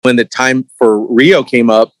when the time for Rio came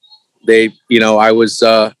up, I was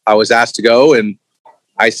asked to go, and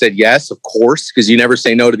I said yes, of course, because you never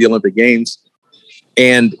say no to the Olympic Games.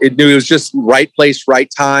 And it was just right place, right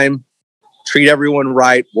time. Treat everyone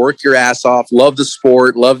right. Work your ass off. Love the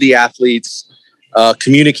sport. Love the athletes.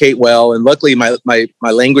 Communicate well. And luckily, my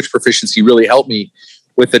language proficiency really helped me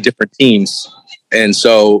with the different teams. And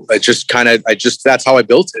so that's how I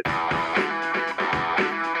built it.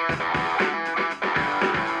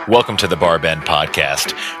 Welcome to the Bar Bend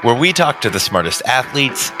Podcast, where we talk to the smartest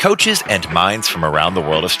athletes, coaches, and minds from around the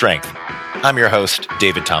world of strength. I'm your host,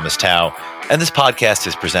 David Thomas Tao, and this podcast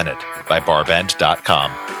is presented by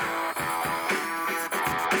barbend.com.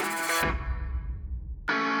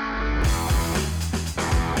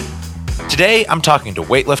 Today, I'm talking to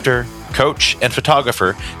weightlifter, coach, and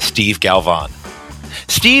photographer Steve Galvan.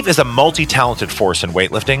 Steve is a multi-talented force in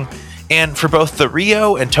weightlifting, and for both the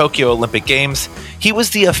Rio and Tokyo Olympic Games, he was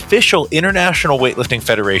the official International Weightlifting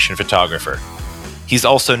Federation photographer. He's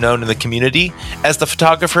also known in the community as the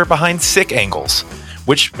photographer behind Sick Angles,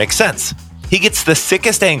 which makes sense. He gets the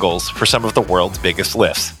sickest angles for some of the world's biggest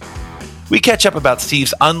lifts. We catch up about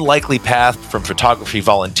Steve's unlikely path from photography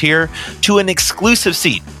volunteer to an exclusive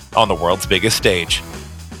seat on the world's biggest stage.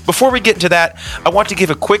 Before we get into that, I want to give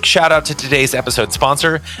a quick shout out to today's episode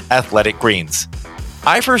sponsor, Athletic Greens.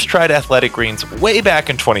 I first tried Athletic Greens way back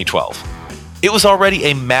in 2012. It was already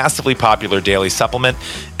a massively popular daily supplement,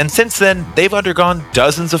 and since then, they've undergone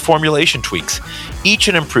dozens of formulation tweaks, each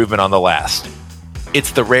an improvement on the last. It's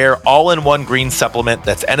the rare all-in-one green supplement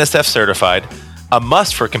that's NSF certified, a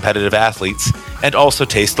must for competitive athletes, and also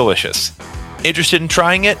tastes delicious. Interested in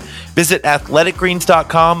trying it? Visit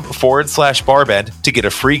athleticgreens.com/barbend to get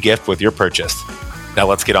a free gift with your purchase. Now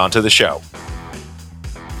let's get on to the show.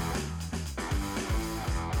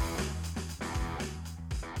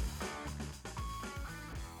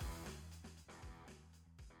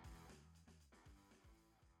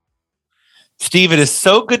 Steve, it is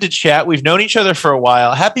so good to chat. We've known each other for a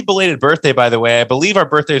while. Happy belated birthday, by the way. I believe our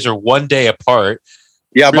birthdays are one day apart.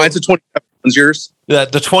 Yeah, mine's the 27th. When's yours? The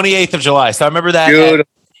 28th of July. So I remember that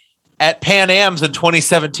at Pan Am's in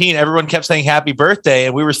 2017, everyone kept saying happy birthday,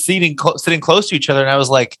 and we were sitting close to each other, and I was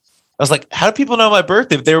like, how do people know my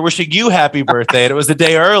birthday? They were wishing you happy birthday, and it was a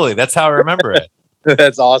day early. That's how I remember it.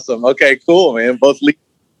 That's awesome. Okay, cool, man. Both.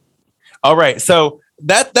 All right, so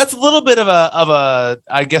that's a little bit of a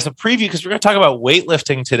I guess a preview, because we're going to talk about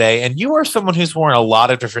weightlifting today, and you are someone who's worn a lot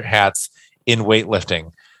of different hats in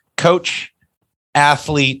weightlifting: coach,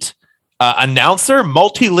 athlete, announcer,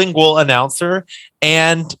 multilingual announcer,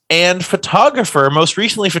 and photographer. Most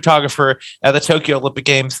recently, photographer at the Tokyo Olympic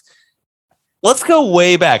Games. Let's go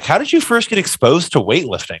way back. How did you first get exposed to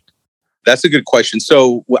weightlifting? That's a good question.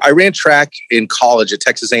 So I ran track in college at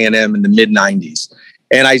Texas A&M in the mid '90s,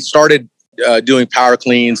 and I started doing power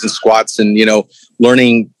cleans and squats and,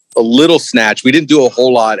 learning a little snatch. We didn't do a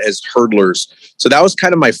whole lot as hurdlers. So that was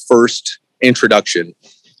kind of my first introduction.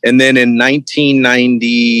 And then in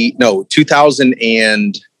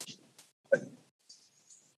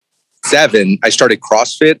 2007, I started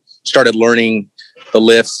CrossFit, started learning the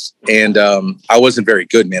lifts. And I wasn't very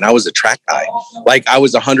good, man. I was a track guy. Like, I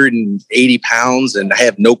was 180 pounds and I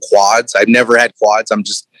have no quads. I've never had quads. I'm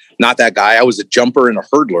just not that guy. I was a jumper and a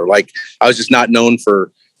hurdler. Like, I was just not known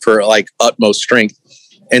for like utmost strength.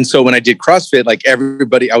 And so when I did CrossFit, like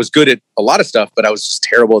everybody, I was good at a lot of stuff, but I was just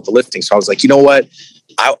terrible at the lifting. So I was like, you know what?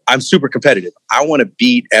 I'm super competitive. I want to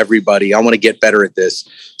beat everybody. I want to get better at this.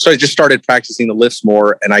 So I just started practicing the lifts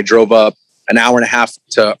more, and I drove up an hour and a half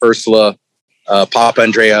to Ursula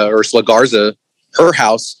Garza, her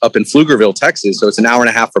house up in Pflugerville, Texas. So it's an hour and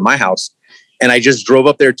a half from my house. And I just drove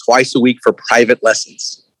up there twice a week for private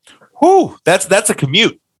lessons. Whew, that's a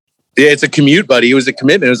commute. Yeah, it's a commute, buddy. It was a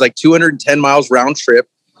commitment. It was like 210 miles round trip.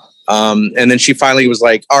 And then she finally was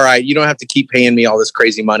like, all right, you don't have to keep paying me all this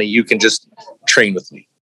crazy money. You can just train with me,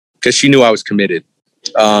 because she knew I was committed.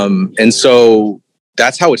 And so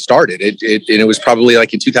that's how it started. It was probably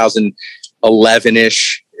like in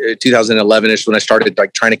 2011-ish when I started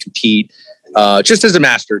like trying to compete, just as a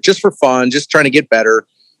master, just for fun, just trying to get better.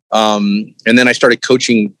 And then I started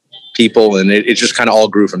coaching people, and it just kind of all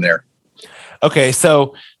grew from there. Okay,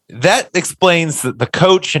 so that explains the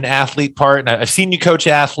coach and athlete part. And I've seen you coach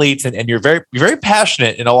athletes, and you're very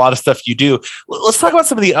passionate in a lot of stuff you do. Let's talk about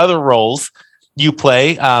some of the other roles you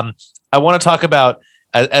play. I want to talk about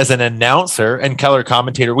as an announcer and color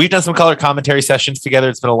commentator. We've done some color commentary sessions together.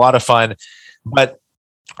 It's been a lot of fun. But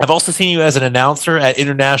I've also seen you as an announcer at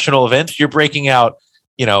international events. You're breaking out,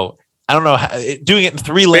 I don't know, doing it in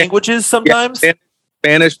 3 languages sometimes. Yeah,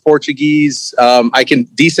 Spanish, Portuguese. I can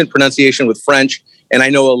decent pronunciation with French. and I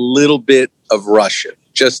know a little bit of Russian.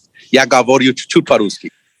 Just "Ya говорю чуть-чуть по-русски."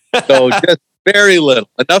 So just very little,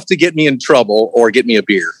 enough to get me in trouble or get me a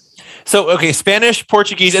beer. So, okay, Spanish,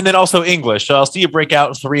 Portuguese, and then also English. So I'll see you break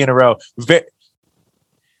out 3 in a row.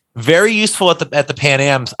 Very useful at the Pan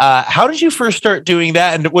Ams. How did you first start doing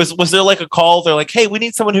that? And was there like a call? They're like, hey, we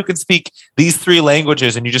need someone who can speak these 3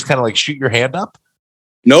 languages, and you just kind of like shoot your hand up?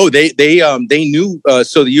 No, they knew.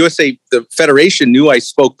 So the USA, the federation knew I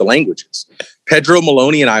spoke the languages. Pedro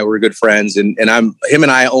Maloney and I were good friends, and him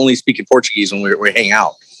and I only speak in Portuguese when we hang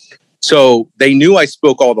out. So they knew I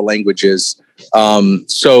spoke all the languages.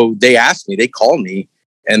 So they asked me, they called me,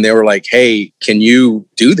 and they were like, hey, can you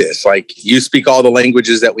do this? Like, you speak all the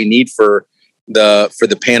languages that we need for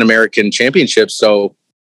the Pan American Championships. So,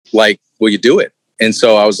 like, will you do it? And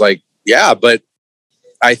so I was like, yeah, but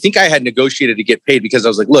I think I had negotiated to get paid, because I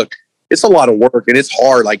was like, look, it's a lot of work and it's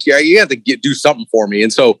hard. Like, yeah, you have to do something for me.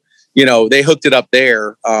 And so, they hooked it up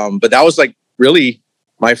there. But that was like really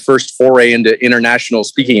my first foray into international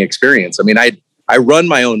speaking experience. I mean, I run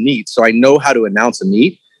my own meet, so I know how to announce a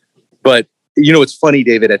meet. But, it's funny,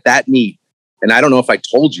 David, at that meet, and I don't know if I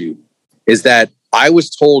told you, is that I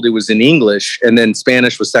was told it was in English, and then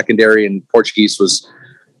Spanish was secondary and Portuguese was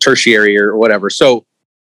tertiary or whatever. So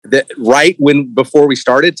before we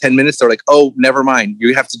started, 10 minutes, they're like, oh, never mind.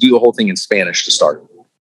 You have to do the whole thing in Spanish to start.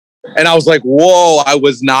 And I was like, whoa, I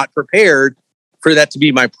was not prepared for that to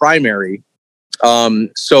be my primary.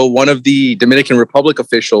 So one of the Dominican Republic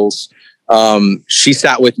officials, she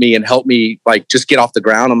sat with me and helped me like just get off the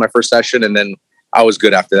ground on my first session. And then I was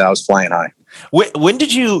good after that. I was flying high. When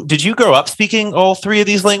did you grow up speaking all 3 of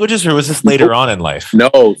these languages, or was this later on in life?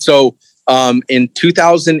 No. So, in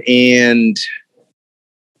 2000 and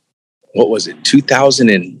what was it? 2000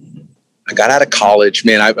 and I got out of college,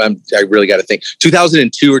 man. I really got to think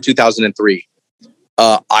 2002 or 2003.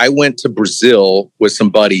 I went to Brazil with some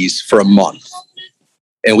buddies for a month,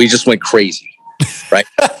 and we just went crazy. Right.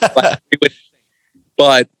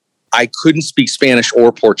 But I couldn't speak Spanish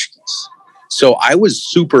or Portuguese. So I was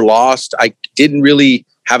super lost. I didn't really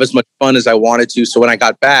have as much fun as I wanted to. So when I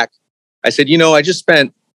got back, I said, I just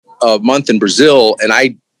spent a month in Brazil, and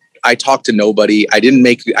I talked to nobody. I didn't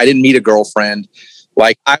meet a girlfriend.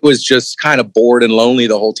 Like, I was just kind of bored and lonely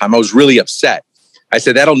the whole time. I was really upset. I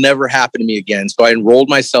said, that'll never happen to me again. So I enrolled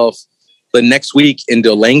myself the next week into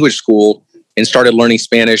a language school and started learning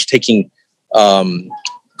Spanish, taking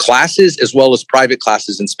classes as well as private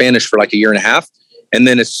classes in Spanish for like 1.5 years. And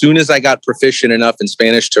then as soon as I got proficient enough in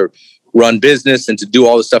Spanish to run business and to do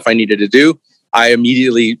all the stuff I needed to do, I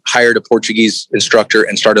immediately hired a Portuguese instructor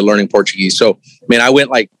and started learning Portuguese. So, man, I went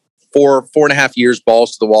like 4.5 years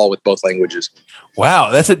balls to the wall with both languages.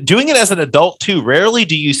 Wow. Doing it as an adult too. Rarely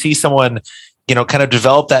do you see someone, kind of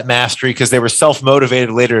develop that mastery because they were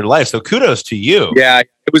self-motivated later in life. So kudos to you. Yeah,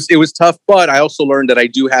 it was tough, but I also learned that I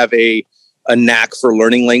do have a knack for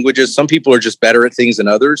learning languages. Some people are just better at things than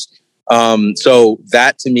others. So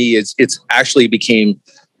that to me it's actually became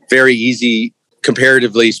very easy,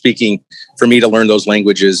 comparatively speaking, for me to learn those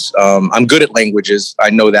languages. I'm good at languages.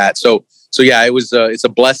 I know that. So yeah, it's a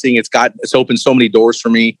blessing. It's opened so many doors for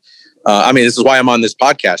me. This is why I'm on this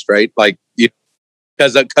podcast, right? Like,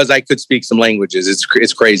 because I could speak some languages.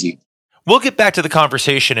 It's crazy. We'll get back to the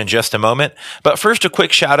conversation in just a moment, but first a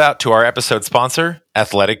quick shout out to our episode sponsor,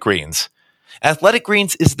 Athletic Greens. Athletic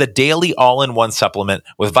Greens is the daily all-in-one supplement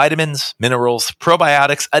with vitamins, minerals,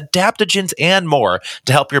 probiotics, adaptogens, and more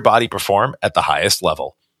to help your body perform at the highest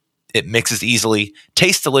level. It mixes easily,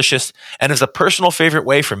 tastes delicious, and is a personal favorite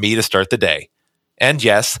way for me to start the day. And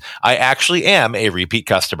yes, I actually am a repeat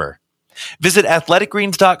customer. Visit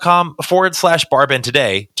athleticgreens.com/Barbend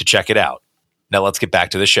today to check it out. Now let's get back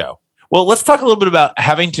to the show. Well, let's talk a little bit about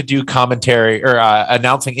having to do commentary or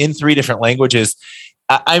announcing in 3 different languages.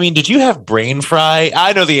 Did you have brain fry?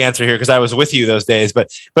 I know the answer here because I was with you those days,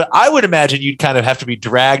 but I would imagine you'd kind of have to be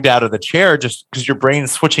dragged out of the chair just because your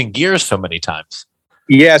brain's switching gears so many times.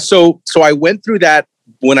 Yeah, so I went through that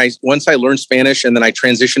once I learned Spanish and then I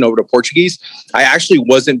transitioned over to Portuguese. I actually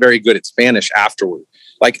wasn't very good at Spanish afterward.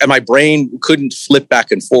 Like, my brain couldn't flip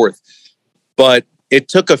back and forth. But it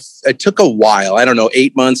took a while. I don't know,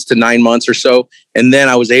 8 months to 9 months or so, and then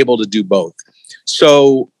I was able to do both.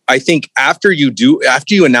 So I think after you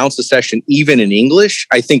announce the session, even in English,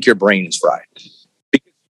 I think your brain is fried.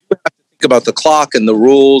 Because you have to think about the clock and the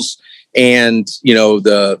rules, and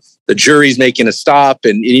the jury's making a stop,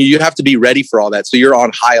 and you have to be ready for all that. So you're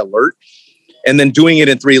on high alert. And then doing it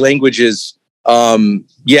in 3 languages,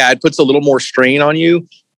 it puts a little more strain on you.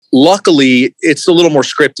 Luckily, it's a little more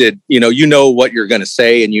scripted. You know what you're going to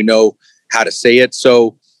say, and you know how to say it.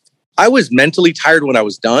 So I was mentally tired when I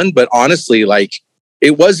was done, but honestly, like,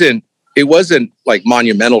 it wasn't like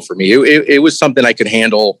monumental for me. It was something I could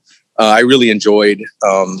handle. I really enjoyed.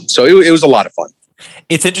 So it was a lot of fun.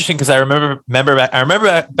 It's interesting because I remember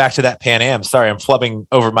back to that Pan Am. Sorry, I'm flubbing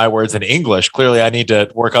over my words in English. Clearly, I need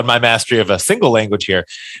to work on my mastery of a single language here.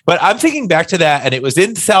 But I'm thinking back to that, and it was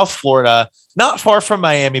in South Florida, not far from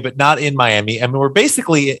Miami, but not in Miami. I mean, we're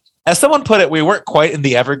basically, as someone put it, we weren't quite in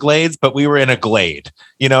the Everglades, but we were in a glade.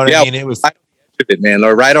 You know what I mean? It was, man,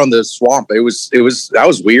 right on the swamp. That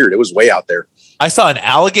was weird. It was way out there. I saw an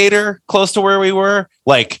alligator close to where we were,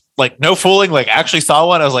 like no fooling, like actually saw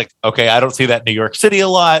one. I was like, okay, I don't see that in New York City a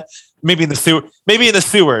lot. Maybe in the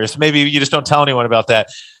sewers. Maybe you just don't tell anyone about that.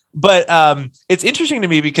 But it's interesting to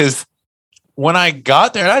me because when I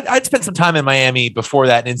got there, I'd spent some time in Miami before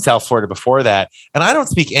that and in South Florida before that, and I don't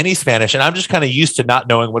speak any Spanish, and I'm just kind of used to not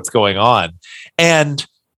knowing what's going on. And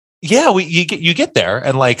yeah, you get there,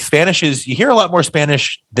 and like Spanish is, you hear a lot more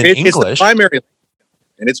Spanish than English. It's the primary,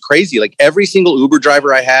 and it's crazy. Like every single Uber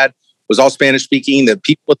driver I had was all Spanish speaking. The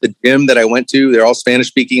people at the gym that I went to, they're all Spanish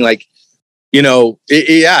speaking. Like, you know,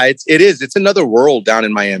 it is. It's another world down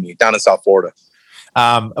in Miami, down in South Florida.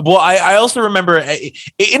 Well, I also remember it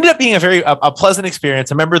ended up being a pleasant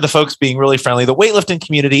experience. I remember the folks being really friendly, the weightlifting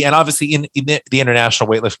community, and obviously in the international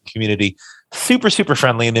weightlifting community, super, super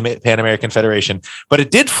friendly in the Pan American Federation. But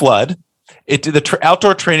it did flood. The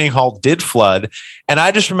outdoor training hall did flood. And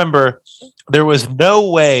I just remember there was no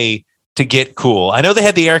way to get cool. I know they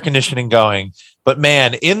had the air conditioning going, but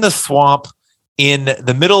man, in the swamp in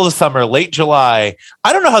the middle of the summer, late July,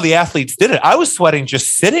 I don't know how the athletes did it. I was sweating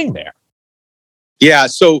just sitting there. Yeah.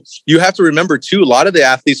 So you have to remember too, a lot of the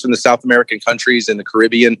athletes from the South American countries and the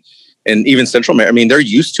Caribbean and even Central America, I mean, they're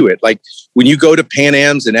used to it. Like when you go to Pan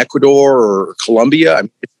Ams in Ecuador or Colombia, I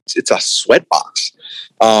mean, it's a sweat box.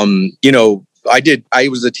 You know, I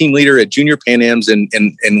was a team leader at Junior Pan Ams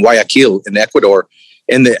in Guayaquil in Ecuador,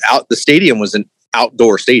 and the stadium was an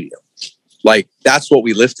outdoor stadium. Like that's what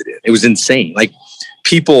we lifted in. It was insane. Like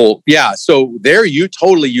people, yeah. So they're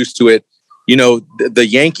totally used to it. You know, the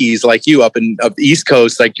Yankees like you up the East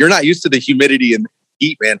Coast, like you're not used to the humidity and the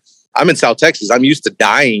heat, man. I'm in South Texas. I'm used to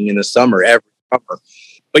dying in the summer every summer.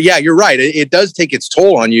 But yeah, you're right. It does take its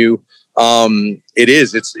toll on you. It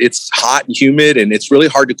is. It's hot and humid, and it's really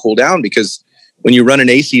hard to cool down because when you run an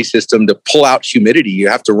AC system to pull out humidity, you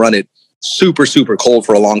have to run it super, super cold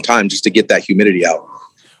for a long time just to get that humidity out.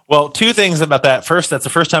 Well, two things about that. First, that's the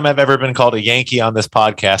first time I've ever been called a Yankee on this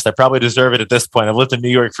podcast. I probably deserve it at this point. I've lived in New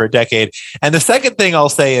York for a decade. And the second thing I'll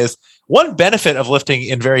say is one benefit of lifting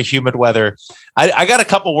in very humid weather. I got a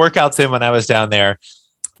couple workouts in when I was down there.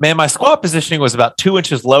 Man, my squat positioning was about 2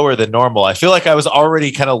 inches lower than normal. I feel like I was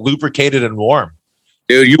already kind of lubricated and warm.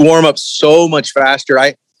 Dude, you warm up so much faster.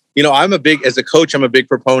 As a coach, I'm a big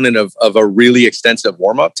proponent of a really extensive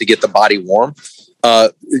warm up to get the body warm.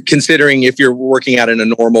 Considering if you're working out in a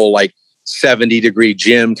normal, like 70-degree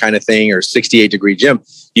gym kind of thing or 68-degree gym,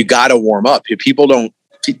 you got to warm up. People don't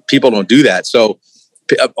do that. So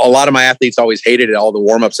a lot of my athletes always hated all the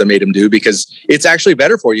warm ups I made them do because it's actually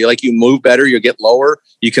better for you. Like you move better, you get lower,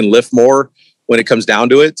 you can lift more when it comes down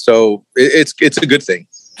to it. So it's a good thing.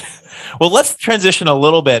 Well, let's transition a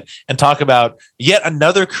little bit and talk about yet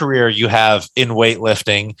another career you have in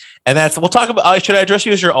weightlifting. And we'll talk about, should I address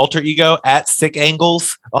you as your alter ego at Sick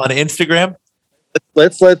Angles on Instagram?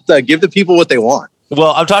 Let's give the people what they want.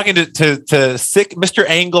 Well, I'm talking to Sick Mr.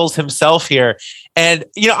 Angles himself here. And,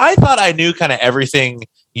 you know, I thought I knew kind of everything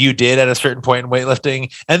you did at a certain point in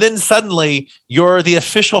weightlifting. And then suddenly you're the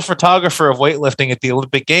official photographer of weightlifting at the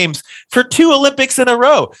Olympic Games for 2 Olympics in a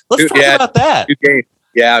row. Let's talk about that.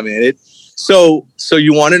 Yeah, man. So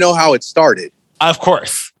you want to know how it started? Of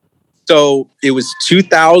course. So it was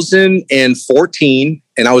 2014,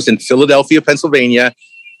 and I was in Philadelphia, Pennsylvania,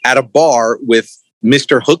 at a bar with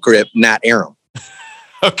Mr. Hook Grip, Nat Aram.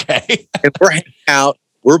 Okay. And we're hanging out.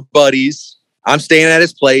 We're buddies. I'm staying at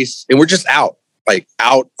his place, and we're just out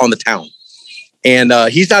on the town. And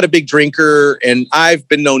he's not a big drinker, and I've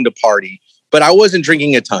been known to party, but I wasn't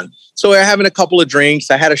drinking a ton. So we're having a couple of drinks.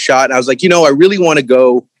 I had a shot, and I was like, I really want to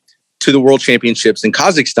go to the World Championships in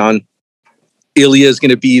Kazakhstan. Ilya is going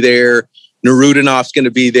to be there. Narudanov's going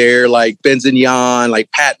to be there. Like Benzinian,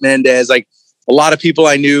 like Pat Mendez, like a lot of people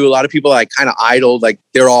I knew, a lot of people I kind of idled, like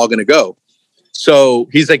they're all going to go. So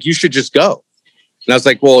he's like, you should just go. And I was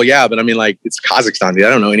like, well, yeah, but I mean, like it's Kazakhstan. Dude. I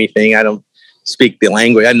don't know anything. I don't speak the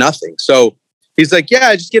language. I had nothing. So he's like,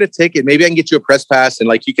 yeah, just get a ticket. Maybe I can get you a press pass and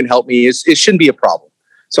like you can help me. It shouldn't be a problem.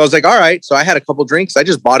 So I was like, all right. So I had a couple drinks. I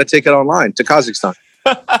just bought a ticket online to Kazakhstan.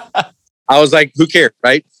 I was like, who cares,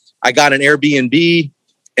 right? I got an Airbnb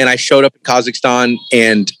and I showed up in Kazakhstan,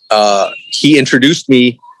 and he introduced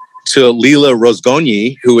me to Lila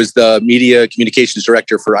Rosgoni, who is the media communications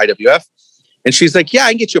director for IWF. And she's like, yeah,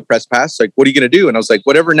 I can get you a press pass. Like, what are you going to do? And I was like,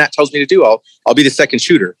 whatever Nat tells me to do, I'll be the second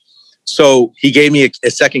shooter. So he gave me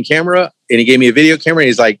a second camera and he gave me a video camera. And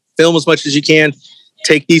he's like, film as much as you can.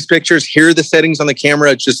 Take these pictures. Here are the settings on the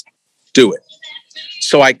camera. Just do it.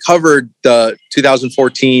 So I covered the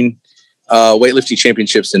 2014 weightlifting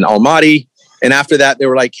championships in Almaty. And after that, they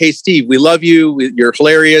were like, hey, Steve, we love you. You're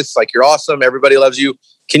hilarious. Like, you're awesome. Everybody loves you.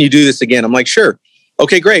 Can you do this again? I'm like, sure.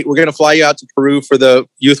 Okay, great. We're going to fly you out to Peru for the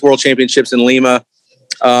Youth World Championships in Lima.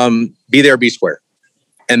 Be there, be square.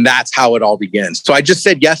 And that's how it all began. So I just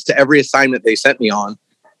said yes to every assignment they sent me on.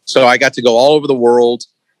 So I got to go all over the world.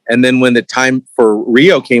 And then when the time for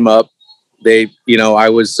Rio came up, I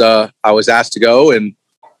was asked to go, and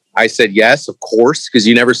I said yes, of course, because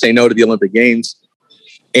you never say no to the Olympic Games.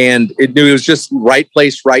 And it was just right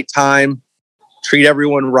place, right time. Treat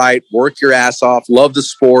everyone right. Work your ass off. Love the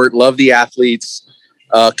sport. Love the athletes.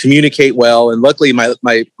 Communicate well. And luckily, my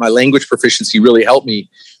language proficiency really helped me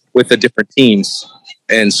with the different teams.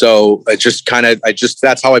 And so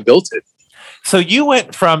that's how I built it. So you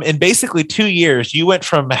went from, in basically 2 years, you went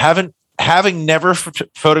from having never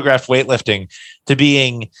photographed weightlifting to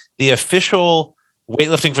being the official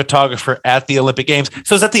weightlifting photographer at the Olympic Games.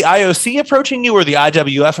 So is that the IOC approaching you or the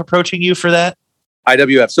IWF approaching you for that?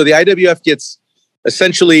 IWF. So the IWF gets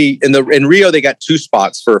essentially in Rio, they got 2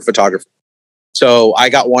 spots for a photographer. So I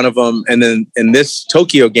got one of them. And then in this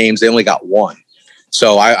Tokyo Games, they only got 1.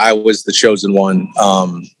 So I was the chosen one.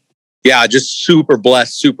 Just super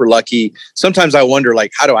blessed, super lucky. Sometimes I wonder,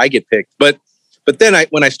 like, how do I get picked? But then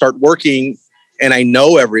when I start working and I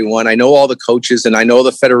know everyone, I know all the coaches and I know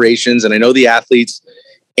the federations and I know the athletes,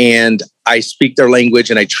 and I speak their language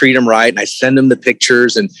and I treat them right and I send them the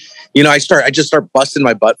pictures, and I just start busting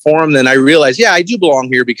my butt for them. Then I realize, yeah, I do belong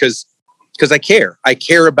here because I care. I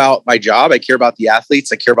care about my job. I care about the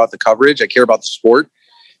athletes. I care about the coverage. I care about the sport.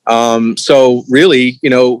 So really,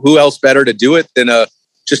 who else better to do it than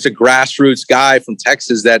just a grassroots guy from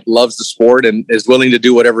Texas that loves the sport and is willing to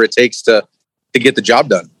do whatever it takes to get the job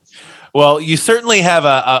done. Well, you certainly have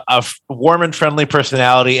a warm and friendly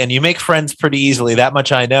personality, and you make friends pretty easily. That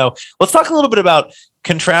much I know. Let's talk a little bit about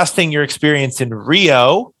contrasting your experience in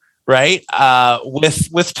Rio, right,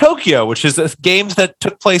 with Tokyo, which is games that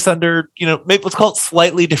took place under, maybe let's call it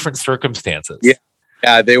slightly different circumstances.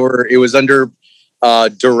 Yeah, it was under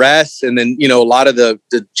duress, and then a lot of the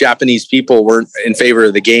Japanese people weren't in favor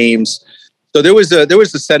of the games. So there was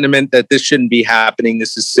a sentiment that this shouldn't be happening.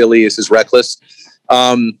 This is silly. This is reckless.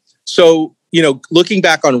 So looking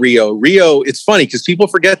back on Rio, it's funny because people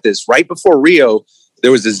forget this. Right before Rio,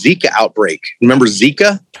 there was a Zika outbreak. Remember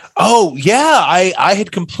Zika? Oh yeah, I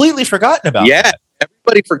had completely forgotten about. Yeah,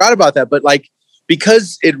 everybody forgot about that. But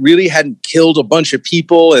because it really hadn't killed a bunch of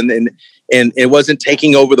people and it wasn't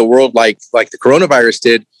taking over the world like the coronavirus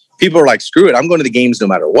did, people were like, screw it, I'm going to the games no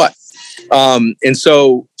matter what. And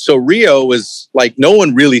so Rio was like, no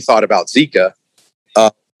one really thought about Zika.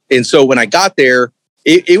 And so when I got there,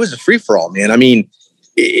 it was a free-for-all, man. I mean,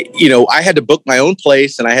 I had to book my own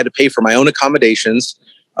place and I had to pay for my own accommodations.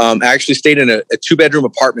 I actually stayed in a 2-bedroom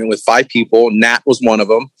apartment with 5 people. Nat was one of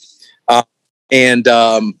them. And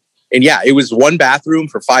it was 1 bathroom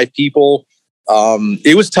for 5 people.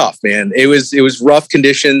 It was tough, man. It was rough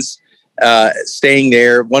conditions staying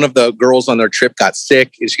there. One of the girls on their trip got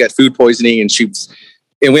sick and she got food poisoning,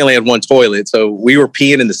 and we only had 1 toilet. So we were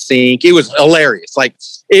peeing in the sink. It was hilarious. Like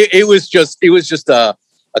it was just a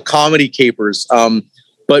comedy capers.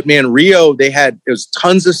 But man, Rio, there was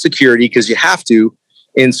tons of security because you have to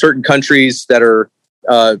in certain countries that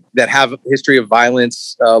have a history of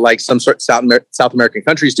violence, like some sort of South American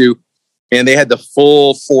countries do. And they had the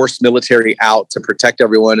full force military out to protect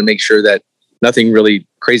everyone and make sure that nothing really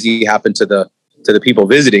crazy happened to the people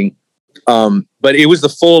visiting. But it was the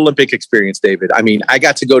full Olympic experience, David. I mean, I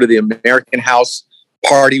got to go to the American House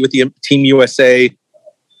party with the Team USA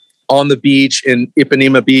on the beach in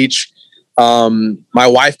Ipanema Beach. My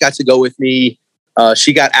wife got to go with me.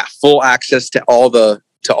 She got full access to all the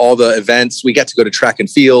events. We got to go to track and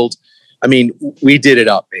field. I mean, we did it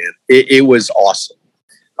up, man. It was awesome.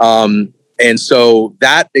 And so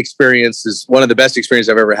that experience is one of the best experiences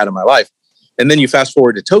I've ever had in my life. And then you fast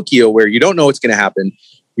forward to Tokyo, where you don't know what's going to happen.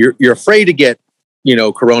 You're afraid to get,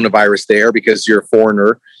 coronavirus there because you're a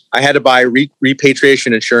foreigner. I had to buy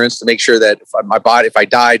repatriation insurance to make sure that if I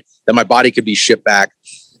died, that my body could be shipped back.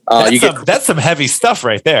 That's some heavy stuff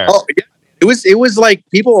right there. Oh, yeah. It was like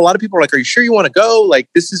a lot of people are like, are you sure you want to go? Like,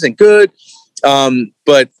 this isn't good.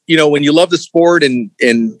 But when you love the sport and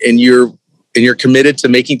you're committed to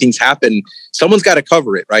making things happen, someone's got to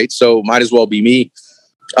cover it. Right. So might as well be me.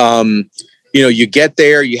 You get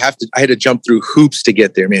there, I had to jump through hoops to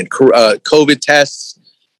get there, man. COVID tests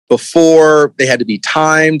before, they had to be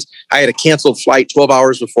timed. I had a canceled flight 12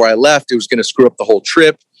 hours before I left. It was going to screw up the whole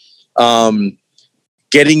trip.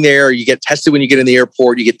 Getting there, you get tested when you get in the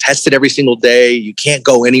airport. You get tested every single day. You can't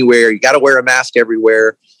go anywhere. You got to wear a mask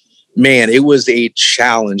everywhere. Man, it was a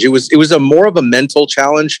challenge. It was a more of a mental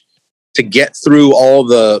challenge to get through all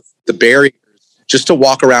the barriers just to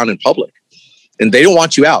walk around in public. And they don't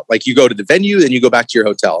want you out. Like, you go to the venue, then you go back to your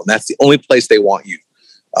hotel. And that's the only place they want you.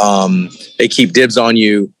 They keep dibs on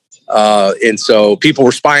you. And so people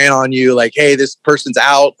were spying on you like, hey, this person's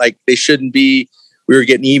out. Like, they shouldn't be. We were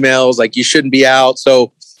getting emails like, you shouldn't be out.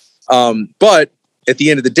 So, but at the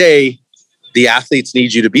end of the day, the athletes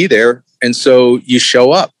need you to be there. And so you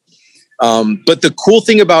show up. But the cool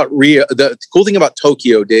thing about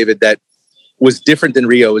Tokyo, David, that was different than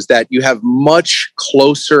Rio is that you have much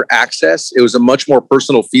closer access. It was a much more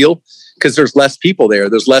personal feel because there's less people there.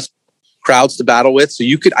 There's less crowds to battle with. So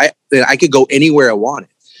I could go anywhere I wanted.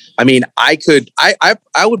 I mean, I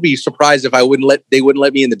would be surprised if they wouldn't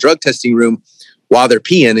let me in the drug testing room while they're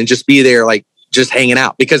peeing and just be there, like, just hanging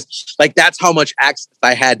out, because like, that's how much access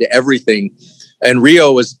I had to everything. And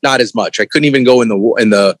Rio was not as much. I couldn't even go in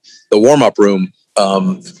the warm-up room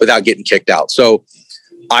without getting kicked out. So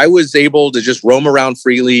I was able to just roam around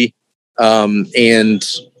freely and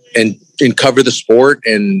cover the sport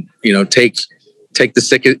and, take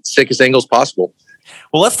the sickest angles possible.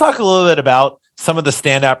 Well, let's talk a little bit about some of the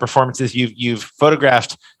standout performances. You've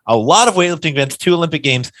photographed a lot of weightlifting events, 2 Olympic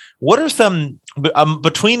Games. What are some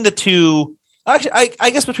between the two? Actually, I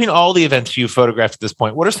guess between all the events you've photographed at this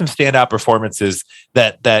point, what are some standout performances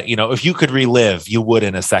that if you could relive, you would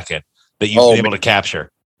in a second, that you've been able to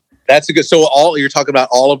capture? That's a good. So you're talking about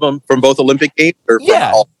all of them from both Olympic Games, or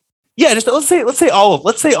yeah, all? Yeah. Just let's say all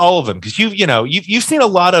of them, because you've seen a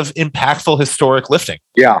lot of impactful historic lifting.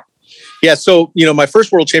 Yeah. Yeah. So my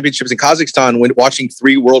first World Championships in Kazakhstan, when watching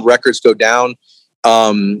 3 world records go down,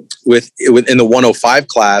 within the 105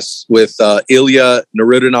 class with Ilya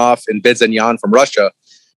Narudanov and Bedzanyan from Russia,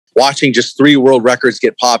 watching just 3 world records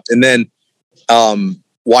get popped, and then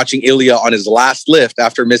watching Ilya on his last lift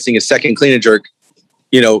after missing his second clean and jerk,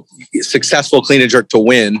 successful clean and jerk to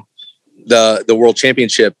win the world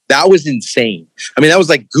championship. That was insane. I mean, that was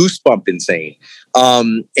like goosebump insane.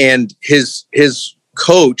 And his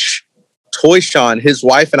coach, Toyshan, his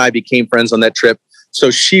wife, and I became friends on that trip. So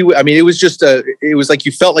it was like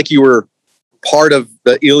you felt like you were part of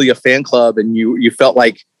the Ilya fan club, and you felt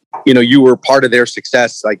like, you were part of their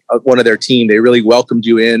success, like one of their team. They really welcomed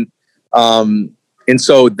you in. And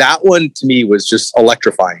so that one to me was just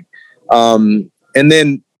electrifying. And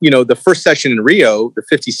then, the first session in Rio, the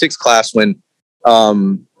 56 class, when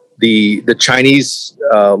the Chinese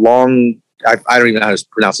I don't even know how to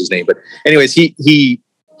pronounce his name, but anyways, he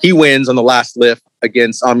wins on the last lift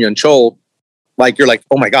against Amyon Chol. Like, you're like,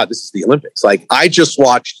 oh my God, this is the Olympics. Like, I just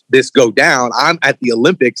watched this go down. I'm at the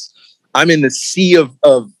Olympics. I'm in the sea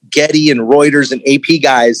of Getty and Reuters and AP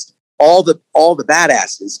guys, all the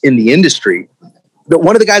badasses in the industry. But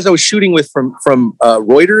one of the guys I was shooting with from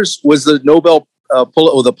Reuters was the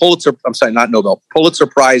Pulitzer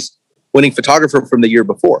Prize winning photographer from the year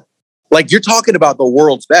before. Like, you're talking about the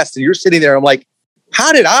world's best, and you're sitting there. I'm like,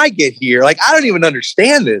 how did I get here? Like, I don't even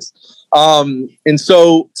understand this. And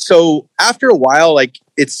so after a while, like,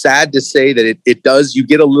 it's sad to say that it does, you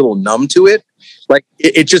get a little numb to it. Like,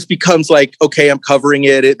 it just becomes like, okay, I'm covering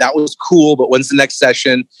it. That was cool, but when's the next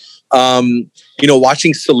session?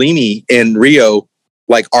 Watching Salimi in Rio,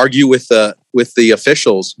 like, argue with the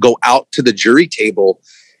officials, go out to the jury table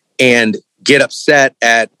and get upset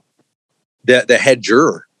at the head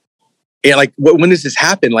juror. And like, when does this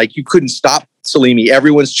happen? Like, you couldn't stop Salimi.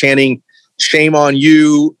 Everyone's chanting, shame on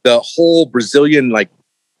you. The whole Brazilian, like,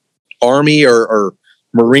 army or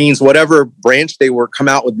Marines, whatever branch they were, come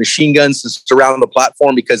out with machine guns to surround the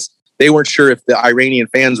platform because they weren't sure if the Iranian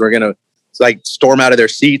fans were going to, like, storm out of their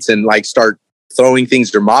seats and, like, start throwing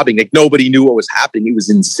things or mobbing. Like, nobody knew what was happening. It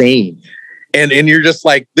was insane. And you're just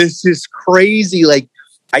like, this is crazy. Like,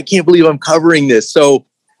 I can't believe I'm covering this. So,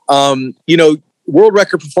 world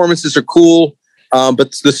record performances are cool.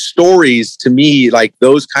 But the stories, to me, like,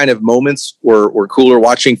 those kind of moments were cooler.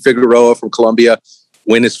 Watching Figueroa from Colombia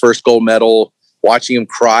win his first gold medal, watching him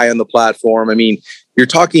cry on the platform. I mean, you're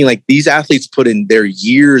talking like these athletes put in their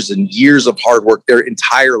years and years of hard work, their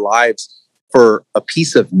entire lives for a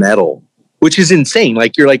piece of metal, which is insane.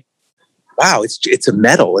 Like, you're like, wow, it's a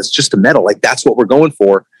medal. It's just a medal. Like, that's what we're going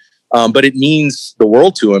for. But it means the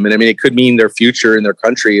world to them. And I mean, it could mean their future in their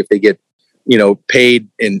country if they get paid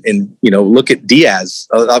and look at Diaz,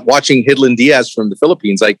 watching Hidlin Diaz from the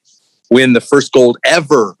Philippines, like win the first gold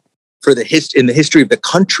ever in the history of the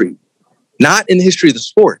country, not in the history of the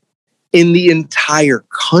sport, in the entire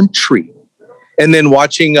country. And then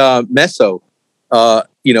watching Meso,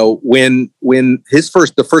 win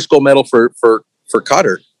the first gold medal for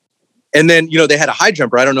Qatar. And then, they had a high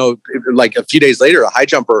jumper. I don't know, like a few days later, a high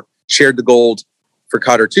jumper shared the gold for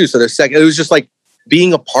Qatar too. So it was just like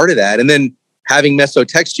being a part of that. And then having Meso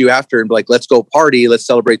text you after and be like, let's go party, let's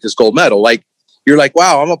celebrate this gold medal. Like, you're like,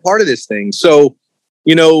 wow, I'm a part of this thing. So,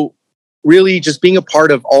 really just being a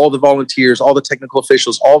part of all the volunteers, all the technical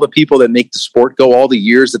officials, all the people that make the sport go, all the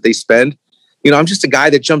years that they spend. I'm just a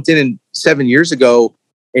guy that jumped in 7 years ago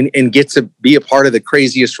and get to be a part of the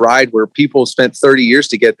craziest ride where people spent 30 years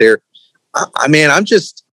to get there. I'm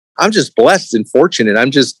just blessed and fortunate.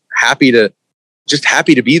 I'm just happy to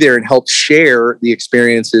be there and help share the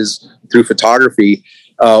experiences through photography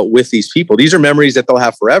with these people. These are memories that they'll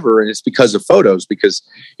have forever. And it's because of photos, because,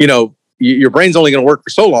 your brain's only going to work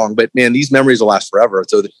for so long, but man, these memories will last forever.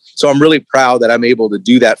 So I'm really proud that I'm able to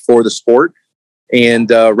do that for the sport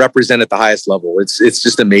and represent at the highest level. It's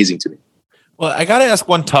just amazing to me. Well, I got to ask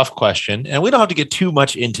one tough question, and we don't have to get too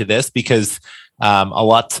much into this because a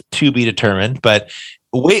lot's to be determined, but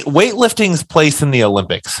weightlifting's place in the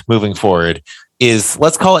Olympics moving forward is,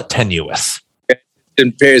 let's call it, tenuous.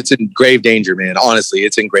 It's in grave danger, man. Honestly,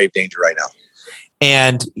 it's in grave danger right now.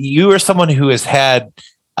 And you are someone who has had,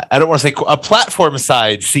 I don't want to say a platform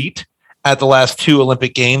side seat at the last 2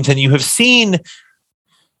 Olympic Games, and you've seen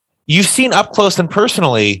up close and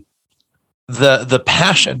personally the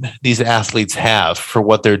passion these athletes have for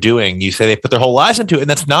what they're doing. You say they put their whole lives into it, and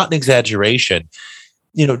that's not an exaggeration.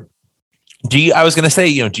 I was going to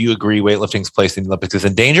say, do you agree weightlifting's place in the Olympics is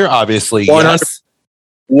in danger? Obviously, 100%,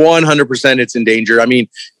 100% it's in danger. I mean,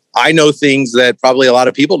 I know things that probably a lot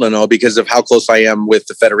of people don't know because of how close I am with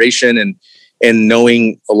the federation and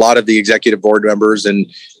knowing a lot of the executive board members and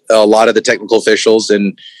a lot of the technical officials,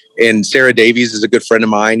 and Sarah Davies is a good friend of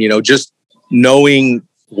mine. Just knowing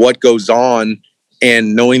what goes on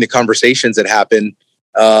and knowing the conversations that happen.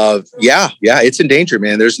 It's in danger,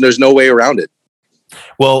 man. There's no way around it.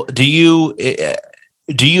 Well, do you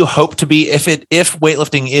hope to be, if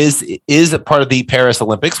weightlifting is a part of the Paris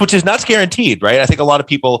Olympics, which is not guaranteed, right? I think a lot of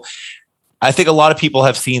people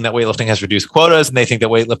have seen that weightlifting has reduced quotas, and they think that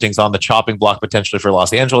weightlifting's on the chopping block potentially for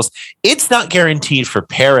Los Angeles. It's not guaranteed for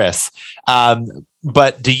Paris.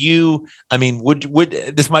 But do you, would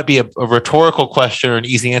this might be a rhetorical question or an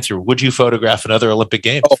easy answer. Would you photograph another Olympic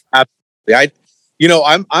Games? Oh, absolutely.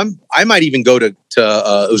 I might even go to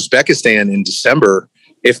Uzbekistan in December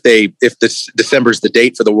if this December's the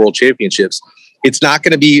date for the World Championships. It's not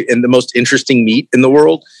going to be in the most interesting meet in the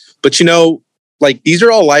world, but these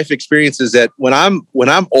are all life experiences that when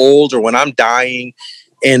I'm old or when I'm dying,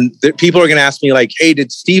 and people are going to ask me like, hey,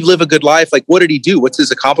 did Steve live a good life? Like, what did he do? What's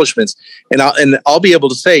his accomplishments? And I'll be able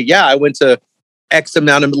to say, yeah, I went to X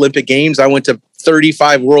amount of Olympic Games. I went to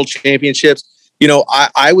 35 World Championships.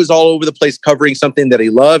 I was all over the place covering something that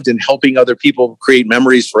he loved and helping other people create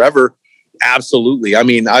memories forever. Absolutely.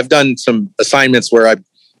 I've done some assignments where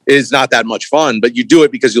it's not that much fun, but you do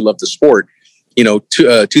it because you love the sport.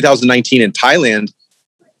 2019 in Thailand,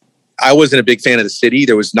 I wasn't a big fan of the city.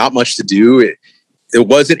 There was not much to do. There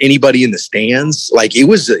wasn't anybody in the stands. Like it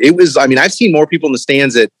was, I've seen more people in the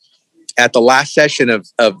stands at the last session of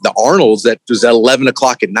the Arnold's that was at 11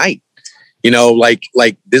 o'clock at night.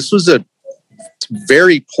 This was a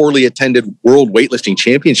very poorly attended World Weightlifting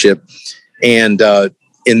Championship. And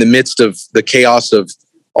in the midst of the chaos of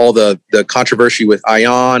all the controversy with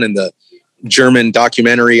Ion and the German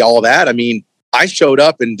documentary, all that, I showed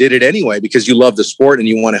up and did it anyway because you love the sport and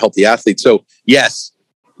you want to help the athletes. So yes,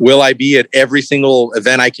 will I be at every single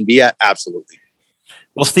event I can be at? Absolutely.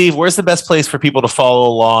 Well, Steve, where's the best place for people to follow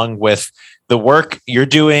along with the work you're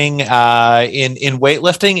doing in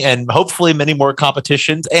weightlifting, and hopefully many more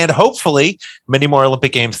competitions and hopefully many more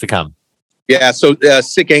Olympic Games to come? Yeah. So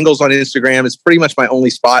Sick Angles on Instagram is pretty much my only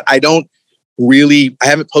spot. I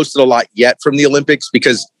haven't posted a lot yet from the Olympics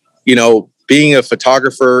because, being a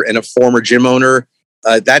photographer and a former gym owner,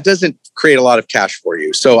 that doesn't create a lot of cash for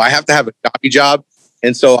you. So I have to have a copy job.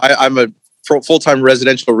 And so I'm a full-time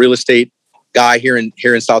residential real estate guy here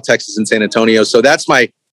in South Texas in San Antonio. So that's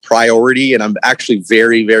my priority. And I'm actually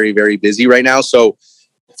very, very, very busy right now. So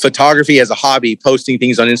photography as a hobby, posting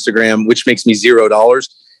things on Instagram, which makes me $0.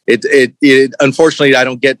 It unfortunately, I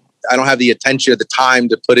don't have the attention at the time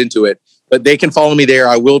to put into it, but they can follow me there.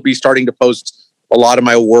 I will be starting to post a lot of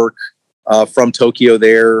my work from Tokyo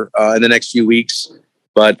there in the next few weeks.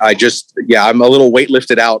 But I'm a little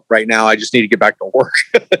weightlifted out right now. I just need to get back to work.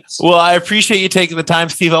 Well, I appreciate you taking the time,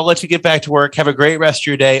 Steve. I'll let you get back to work. Have a great rest of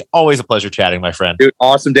your day. Always a pleasure chatting, my friend. Dude,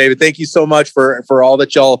 awesome, David. Thank you so much for all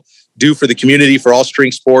that y'all do for the community, for All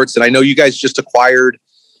Strength Sports. And I know you guys just acquired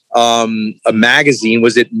a magazine.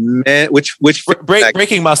 Was it which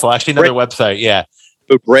Breaking Muscle? Actually, another website. Yeah.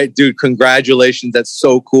 Dude, congratulations. That's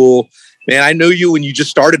so cool, man. I knew you when you just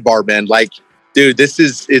started Barbend. Like, dude,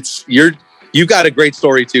 you got a great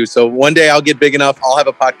story too. So one day I'll get big enough. I'll have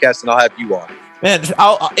a podcast and I'll have you on. Man,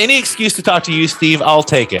 any excuse to talk to you, Steve, I'll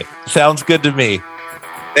take it. Sounds good to me.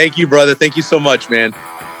 Thank you, brother. Thank you so much, man.